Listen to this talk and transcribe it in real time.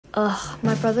Ugh,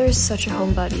 my brother is such a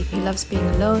homebody. He loves being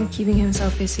alone, keeping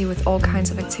himself busy with all kinds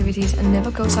of activities, and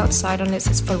never goes outside unless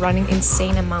it's for running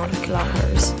insane amount of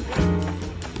kilometers.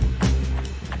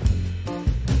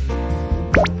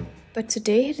 But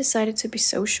today he decided to be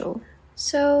social.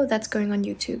 So that's going on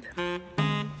YouTube.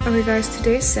 Okay guys,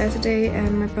 today is Saturday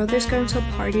and my brother's going to a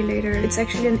party later. It's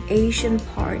actually an Asian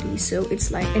party, so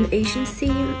it's like an Asian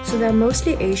theme. So they're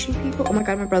mostly Asian people. Oh my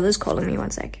god, my brother's calling me,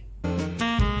 one sec.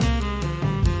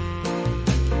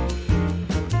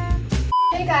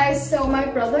 Hey guys, so my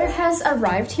brother has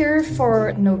arrived here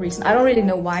for no reason. I don't really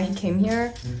know why he came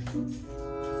here.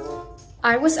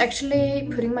 I was actually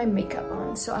putting my makeup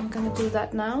on, so I'm gonna do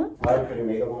that now. Why are you putting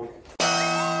makeup on?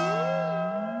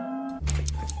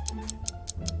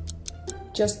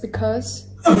 Just because.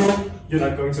 You're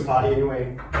not going to party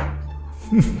anyway.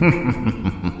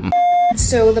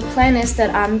 So the plan is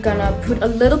that I'm gonna put a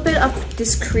little bit of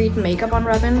discreet makeup on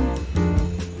Robin.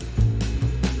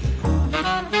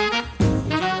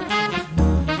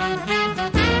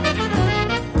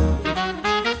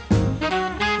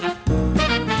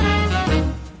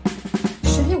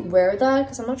 Should he wear that?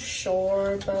 Because I'm not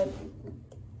sure, but...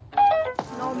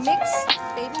 No, mix.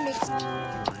 Baby mix.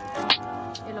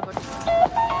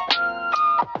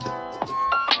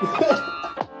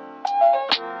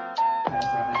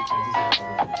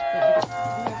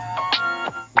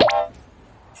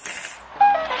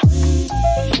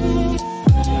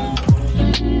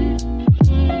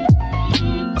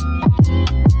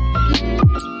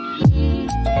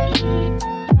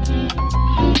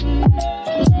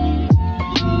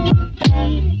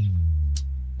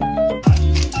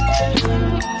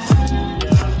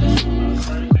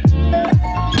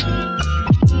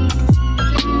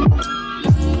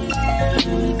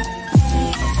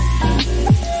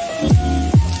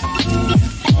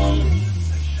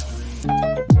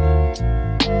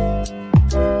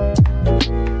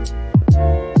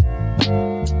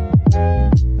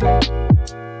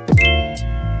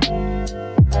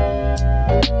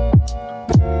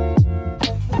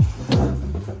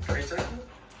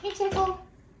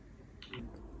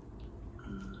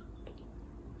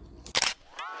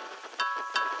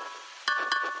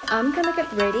 I'm gonna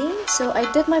get ready, so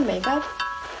I did my makeup.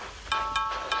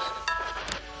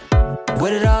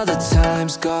 Where did all the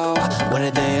times go? When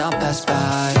did they all pass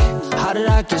by? How did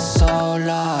I get so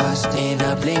lost in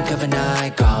a blink of an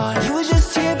eye gone? You were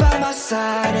just here by my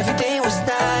side, everything was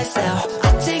nice now.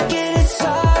 I take it, it's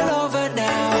all over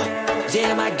now.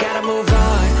 Damn, I gotta move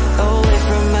on, away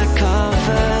from my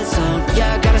comfort zone.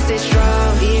 Yeah, I gotta stay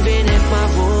strong, even if my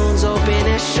wounds open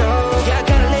and show. Yeah, I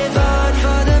gotta live on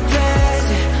for the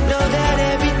present. Know that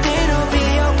everything will be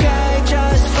okay,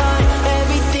 just fine.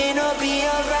 Everything will be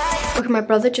alright. Okay, my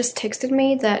brother just texted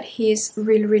me that he's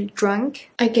really drunk.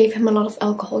 I gave him a lot of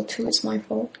alcohol too, it's my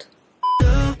fault.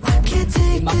 I can't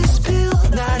take this pill,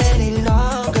 not any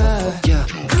longer. Yeah,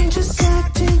 I'm just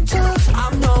acting tough,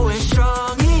 I'm nowhere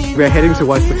strong. We're heading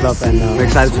towards the club and we're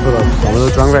excited to pull up. I'm a little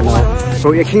drunk right now.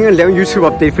 So jeg kan ikke lave en YouTube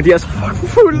update, fordi jeg er så fucking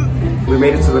fuld. We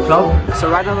made it to the club. So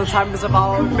right now the time is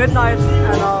about midnight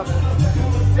and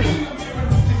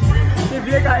det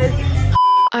virker ikke.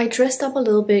 I dressed up a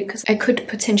little bit because I could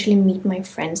potentially meet my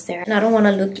friends there. And I don't want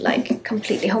to look like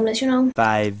completely homeless, you know?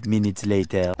 5 minutes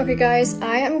later. Okay guys,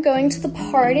 I am going to the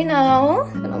party now.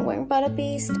 And I'm wearing Butter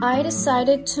Beast. I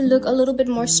decided to look a little bit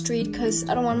more street because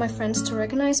I don't want my friends to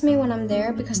recognize me when I'm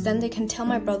there. Because then they can tell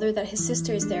my brother that his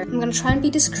sister is there. I'm gonna try and be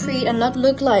discreet and not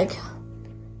look like,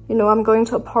 you know, I'm going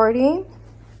to a party.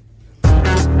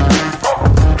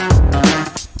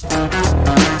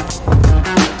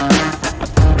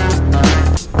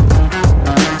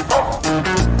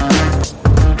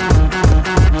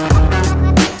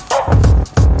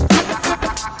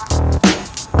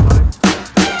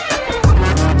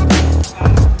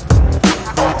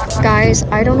 Guys,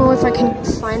 I don't know if I can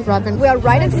find Robin. We are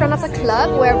right in front of the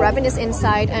club where Robin is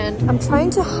inside and I'm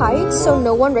trying to hide so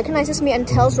no one recognizes me and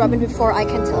tells Robin before I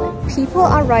can tell him. People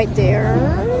are right there.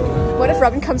 What if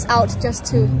Robin comes out just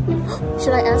to...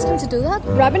 Should I ask him to do that?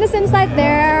 Robin is inside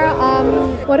there.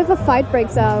 What if a fight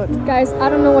breaks out? Guys, I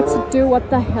don't know what to do. What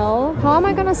the hell? How am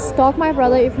I gonna stalk my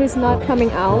brother if he's not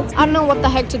coming out? I don't know what the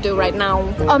heck to do right now.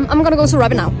 I'm gonna go to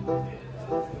Robin now.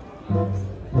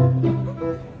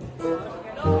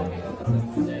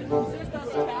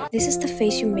 This is the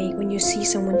face you make when you see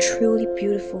someone truly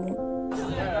beautiful.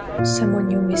 Someone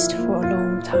you missed for a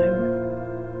long time.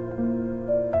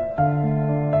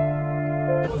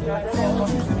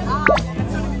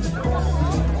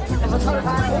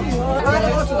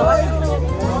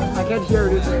 I can't hear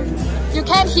anything. You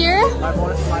can't hear? My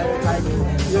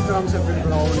eardrums have been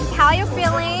blown. How are you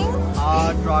feeling?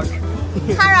 Drunk.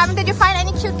 Hi Robin, did you find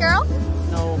any cute girl?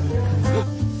 No.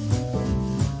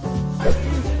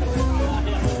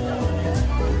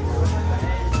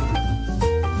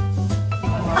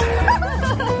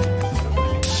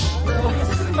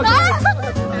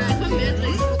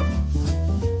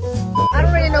 I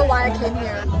don't really know why I came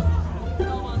here.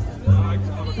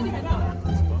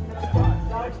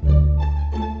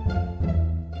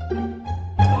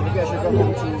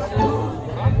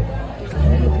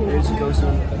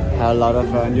 Had a lot of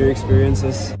new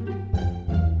experiences. That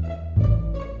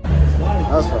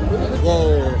was fun.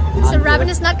 Yay! So Robin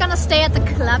is not gonna stay at the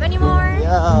club anymore?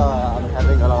 Yeah, I'm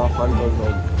having a lot of fun going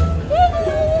home.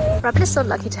 Robin is so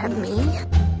lucky to have me.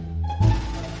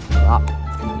 Ah.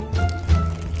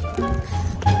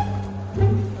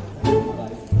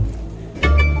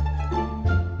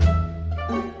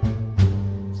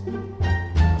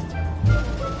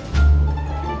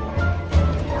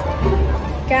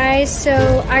 Guys,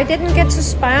 so I didn't get to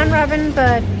spy on Robin,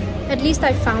 but at least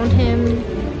I found him.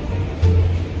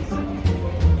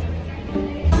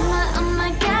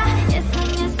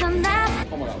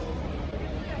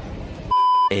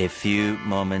 A few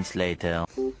moments later.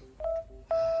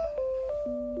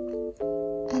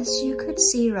 As you could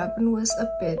see, Robin was a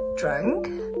bit drunk,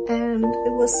 and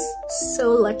it was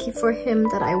so lucky for him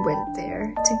that I went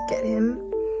there to get him.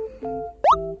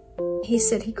 He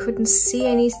said he couldn't see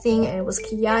anything and it was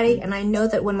chaotic, and I know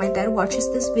that when my dad watches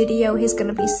this video, he's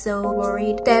gonna be so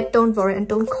worried. Dad, don't worry and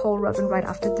don't call Robin right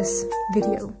after this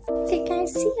video. Okay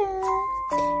guys, see ya!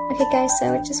 Okay guys,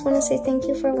 so I just want to say thank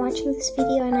you for watching this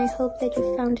video, and I hope that you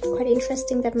found it quite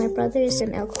interesting that my brother is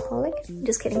an alcoholic.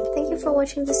 Just kidding. Thank you for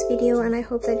watching this video, and I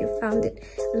hope that you found it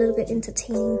a little bit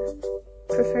entertaining.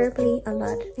 Preferably a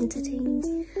lot entertaining.